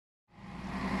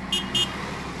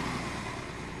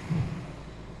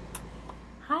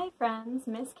friends,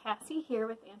 Miss Cassie here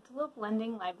with Antelope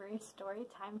Lending Library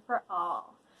Storytime for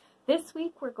All. This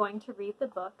week we're going to read the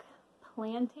book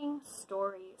Planting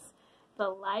Stories, The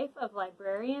Life of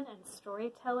Librarian and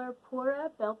Storyteller Pura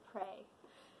Belpré.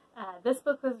 This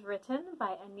book was written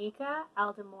by Anika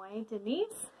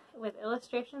Aldemoy-Denise with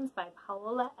illustrations by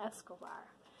Paola Escobar.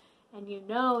 And you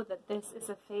know that this is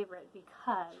a favorite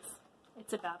because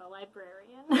it's about a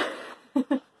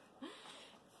librarian.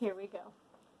 Here we go.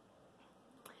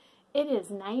 It is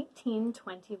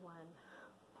 1921.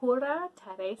 Pura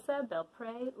Teresa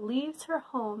Belpré leaves her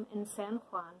home in San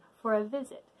Juan for a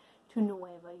visit to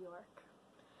Nueva York.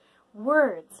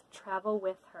 Words travel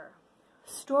with her.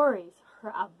 Stories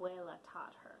her abuela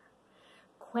taught her.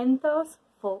 Cuentos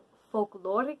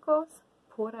folclóricos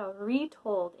Pura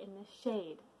retold in the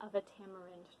shade of a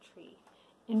tamarind tree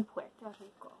in Puerto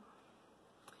Rico.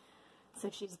 So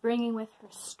she's bringing with her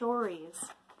stories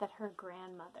that her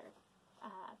grandmother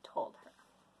told her.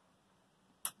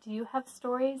 Do you have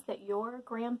stories that your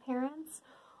grandparents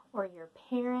or your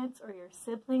parents or your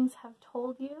siblings have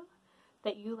told you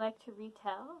that you like to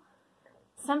retell?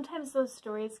 Sometimes those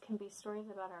stories can be stories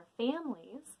about our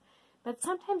families, but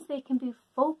sometimes they can be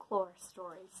folklore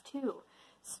stories too.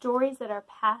 Stories that are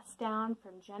passed down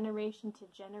from generation to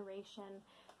generation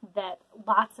that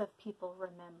lots of people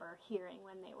remember hearing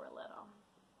when they were little.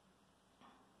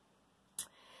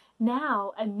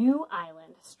 Now a new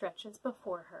island stretches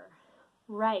before her,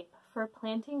 ripe for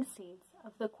planting seeds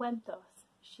of the cuentos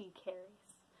she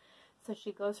carries. So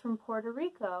she goes from Puerto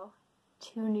Rico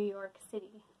to New York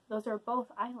City. Those are both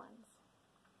islands.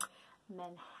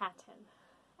 Manhattan,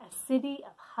 a city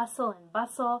of hustle and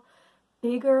bustle,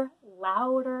 bigger,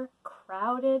 louder,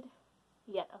 crowded,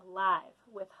 yet alive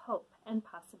with hope and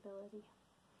possibility.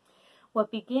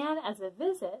 What began as a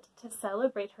visit to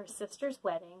celebrate her sister's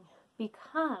wedding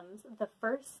becomes the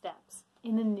first steps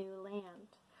in a new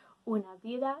land, una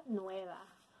vida nueva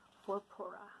for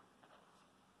Pura.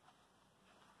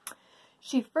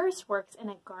 She first works in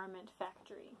a garment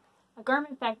factory. A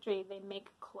garment factory, they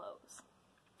make clothes.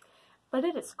 But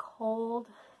it is cold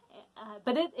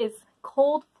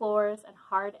floors and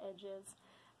hard edges,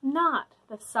 not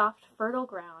the soft, fertile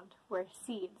ground where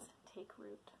seeds take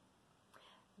root.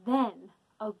 Then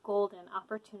a golden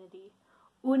opportunity,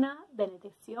 una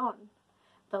bendición.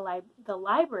 The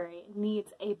library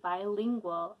needs a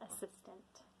bilingual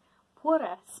assistant.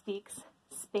 Pura speaks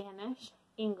Spanish,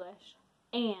 English,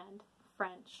 and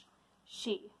French.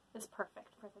 She is perfect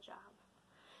for the job.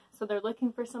 So they're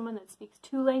looking for someone that speaks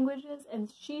 2 languages,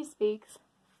 and she speaks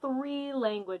 3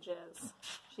 languages.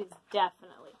 She's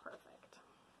definitely perfect.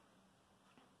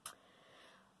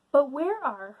 But where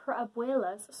are her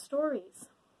abuela's stories?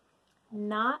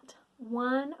 Not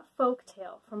one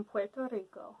folktale from Puerto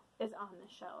Rico is on the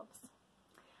shelves.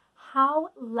 How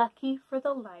lucky for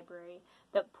the library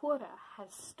that Pura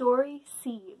has story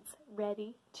seeds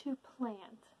ready to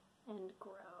plant and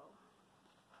grow.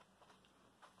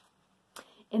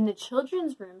 In the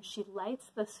children's room, she lights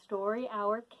the story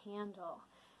hour candle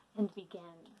and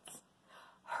begins.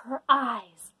 Her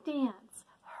eyes dance,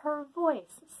 her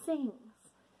voice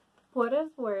sings.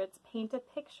 Pura's words paint a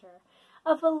picture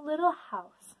of a little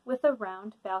house with a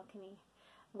round balcony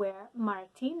where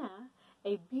Martina,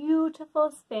 a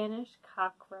beautiful Spanish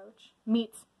cockroach,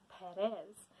 meets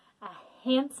Perez, a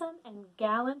handsome and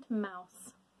gallant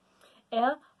mouse.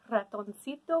 El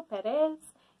ratoncito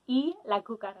Perez y la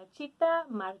cucarachita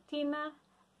Martina,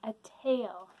 a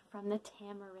tale from the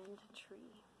tamarind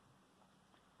tree.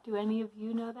 Do any of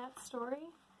you know that story?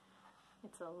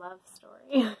 It's a love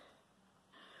story.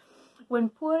 When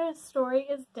Pura's story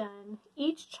is done,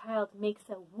 each child makes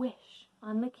a wish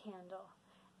on the candle,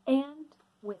 and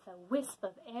with a wisp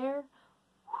of air,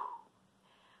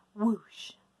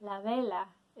 whoosh, la vela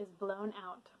is blown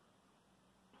out.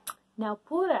 Now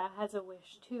Pura has a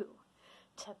wish too,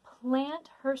 to plant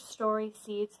her story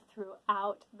seeds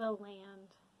throughout the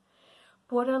land.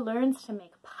 Pura learns to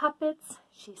make puppets.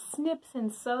 She snips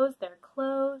and sews their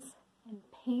clothes and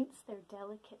paints their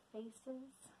delicate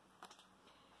faces.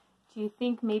 Do you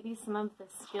think maybe some of the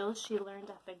skills she learned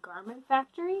at the garment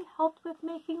factory helped with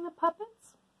making the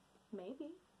puppets?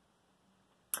 Maybe.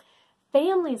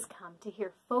 Families come to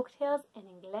hear folktales in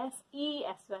Inglés y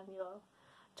Español,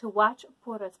 to watch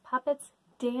Pura's puppets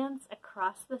dance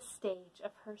across the stage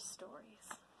of her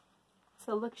stories.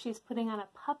 So look, she's putting on a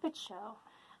puppet show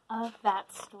of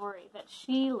that story that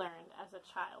she learned as a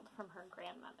child from her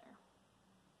grandmother.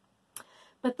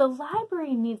 But the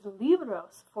library needs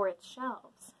libros for its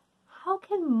shelves. How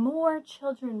can more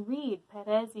children read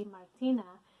Perez y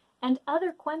Martina and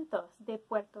other cuentos de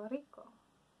Puerto Rico?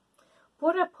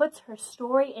 Pura puts her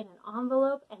story in an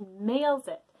envelope and mails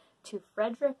it to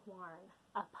Frederick Warren,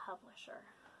 a publisher.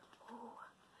 Ooh.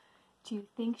 Do you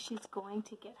think she's going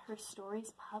to get her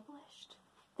stories published?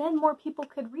 Then more people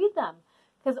could read them,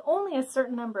 because only a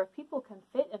certain number of people can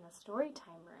fit in a story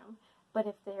time room. But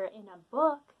if they're in a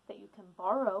book that you can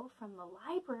borrow from the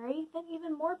library, then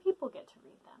even more people get to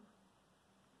read them.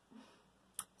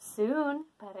 Soon,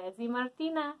 Perez y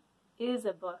Martina is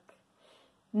a book.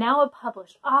 Now a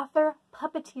published author,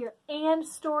 puppeteer, and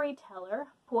storyteller,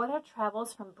 Pura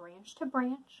travels from branch to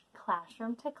branch,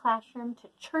 classroom to classroom, to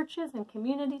churches and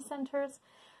community centers,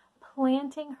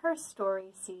 planting her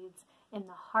story seeds in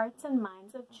the hearts and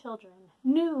minds of children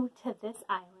new to this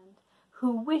island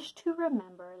who wish to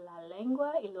remember la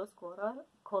lengua y los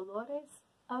colores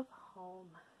of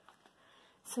home.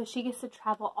 So she gets to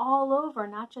travel all over,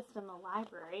 not just in the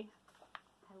library.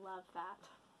 I love that.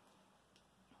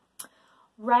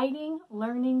 Writing,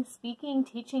 learning, speaking,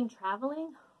 teaching,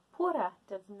 traveling, Pura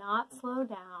does not slow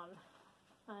down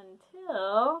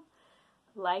until,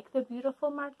 like the beautiful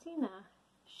Martina,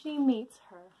 she meets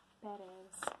her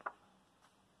Perez.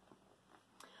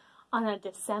 On a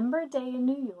December day in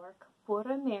New York,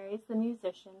 Pura marries the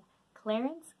musician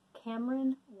Clarence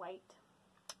Cameron White.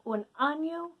 Un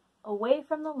año away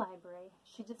from the library,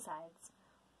 she decides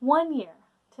 1 year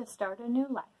to start a new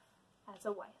life as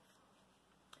a wife.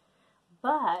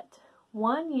 But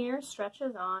 1 year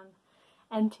stretches on,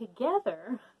 and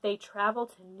together they travel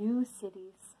to new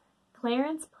cities.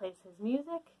 Clarence plays his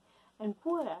music, and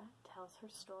Pura tells her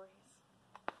stories.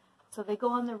 So they go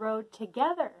on the road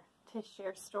together to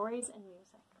share stories and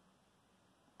music.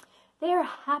 They are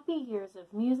happy years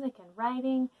of music and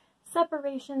writing,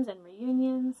 separations and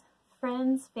reunions,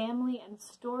 friends, family, and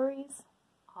stories,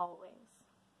 always.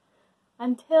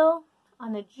 Until,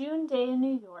 on a June day in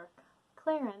New York,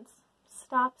 Clarence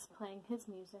stops playing his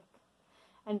music,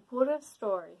 and Pura's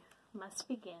story must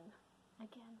begin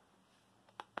again.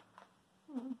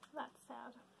 That's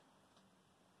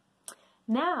sad.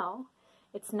 Now,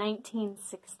 it's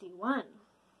 1961.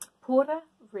 Pura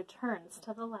returns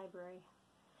to the library.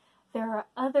 There are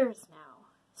others now,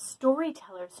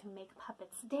 storytellers who make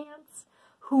puppets dance,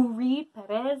 who read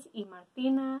Perez y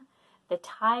Martina, the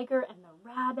tiger and the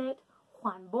rabbit,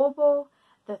 Juan Bobo,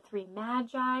 the three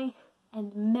magi,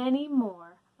 and many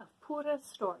more of Pura's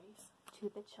stories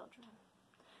to the children.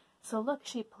 So look,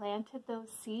 she planted those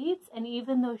seeds, and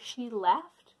even though she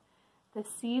left, the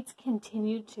seeds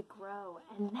continued to grow,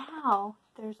 and now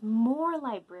there's more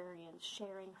librarians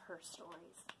sharing her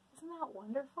stories. Isn't that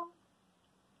wonderful?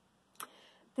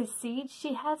 The seeds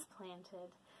she has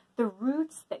planted, the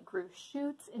roots that grew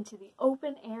shoots into the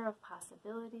open air of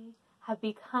possibility, have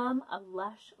become a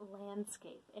lush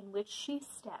landscape in which she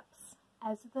steps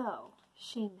as though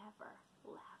she never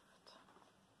left.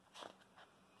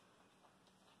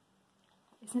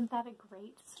 Isn't that a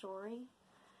great story?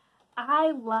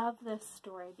 I love this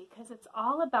story because it's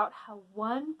all about how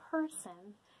one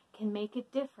person can make a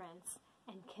difference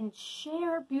and can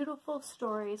share beautiful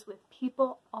stories with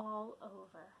people all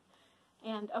over.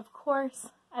 And of course,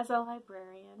 as a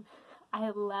librarian, I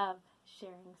love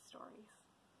sharing stories.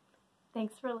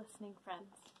 Thanks for listening,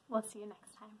 friends. We'll see you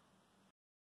next time.